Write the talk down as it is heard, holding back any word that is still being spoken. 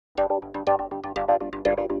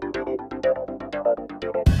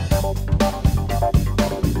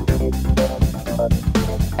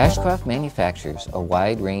Ashcroft manufactures a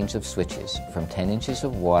wide range of switches from 10 inches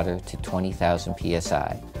of water to 20,000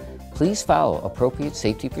 psi. Please follow appropriate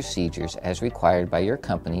safety procedures as required by your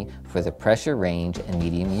company for the pressure range and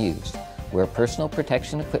medium used. Wear personal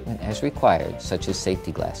protection equipment as required, such as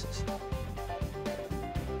safety glasses.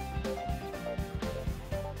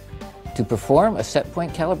 To perform a set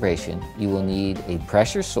point calibration, you will need a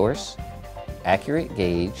pressure source, accurate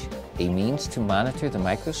gauge, a means to monitor the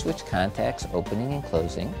microswitch contacts opening and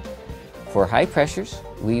closing. For high pressures,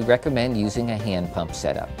 we recommend using a hand pump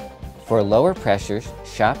setup. For lower pressures,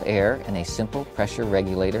 shop air and a simple pressure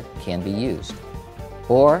regulator can be used,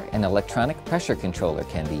 or an electronic pressure controller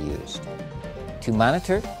can be used. To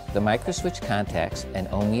monitor the microswitch contacts, an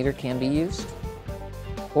ohm meter can be used,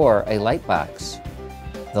 or a light box.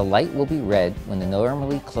 The light will be red when the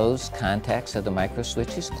normally closed contacts of the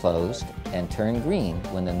microswitch is closed and turn green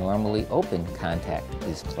when the normally open contact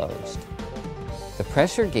is closed. The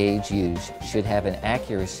pressure gauge used should have an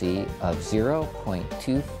accuracy of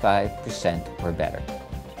 0.25% or better.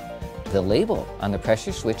 The label on the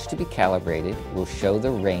pressure switch to be calibrated will show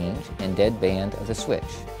the range and dead band of the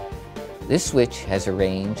switch. This switch has a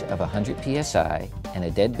range of 100 psi and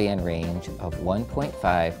a dead band range of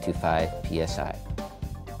 1.5 to 5 psi.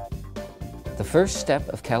 The first step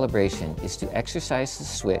of calibration is to exercise the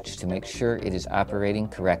switch to make sure it is operating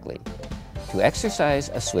correctly. To exercise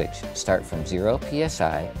a switch, start from 0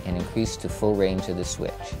 psi and increase to full range of the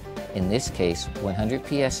switch. In this case, 100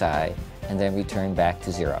 psi, and then return back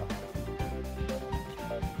to 0.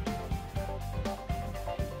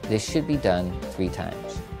 This should be done 3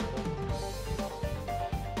 times.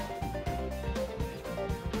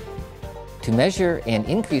 To measure an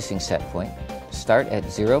increasing set point, start at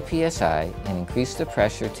 0 psi and increase the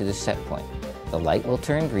pressure to the set point. The light will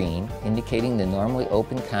turn green, indicating the normally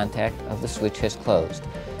open contact of the switch has closed.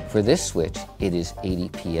 For this switch, it is 80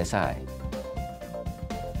 psi.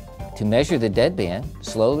 To measure the dead band,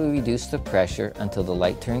 slowly reduce the pressure until the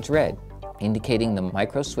light turns red, indicating the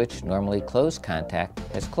microswitch normally closed contact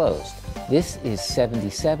has closed. This is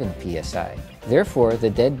 77 psi. Therefore, the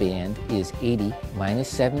dead band is 80 minus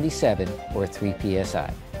 77, or 3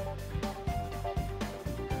 psi.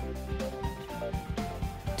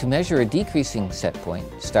 To measure a decreasing set point,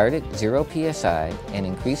 start at 0 psi and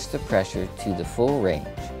increase the pressure to the full range,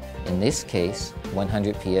 in this case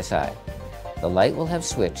 100 psi. The light will have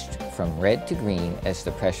switched from red to green as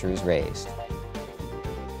the pressure is raised.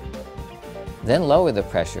 Then lower the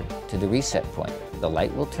pressure to the reset point. The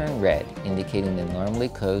light will turn red, indicating the normally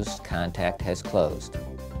closed contact has closed.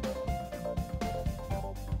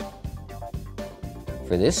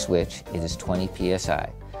 For this switch, it is 20 psi.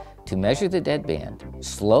 To measure the dead band,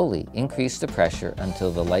 slowly increase the pressure until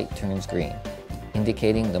the light turns green,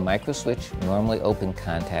 indicating the microswitch normally open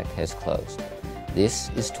contact has closed. This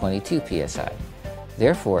is 22 psi.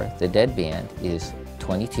 Therefore, the dead band is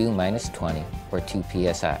 22 minus 20, or 2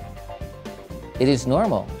 psi. It is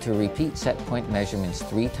normal to repeat set point measurements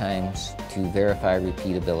 3 times to verify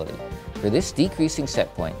repeatability. For this decreasing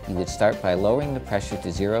set point, you would start by lowering the pressure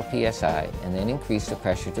to 0 psi and then increase the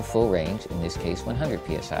pressure to full range, in this case 100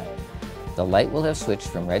 psi. The light will have switched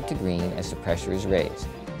from red to green as the pressure is raised.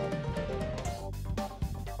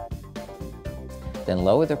 Then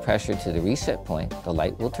lower the pressure to the reset point. The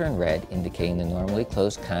light will turn red, indicating the normally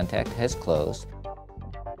closed contact has closed.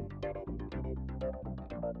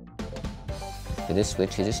 For this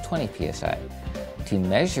switch, it is 20 psi. To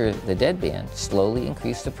measure the dead band, slowly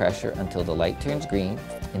increase the pressure until the light turns green,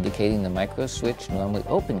 indicating the microswitch normally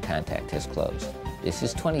open contact has closed. This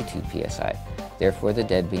is 22 psi. Therefore, the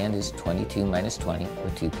dead band is 22 minus 20, or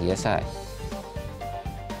 2 psi.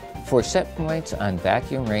 For set points on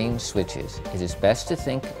vacuum range switches, it is best to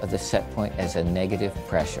think of the set point as a negative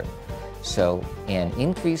pressure. So, an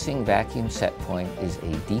increasing vacuum set point is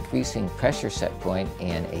a decreasing pressure set point,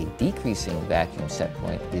 and a decreasing vacuum set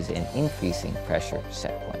point is an increasing pressure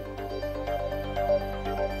set point.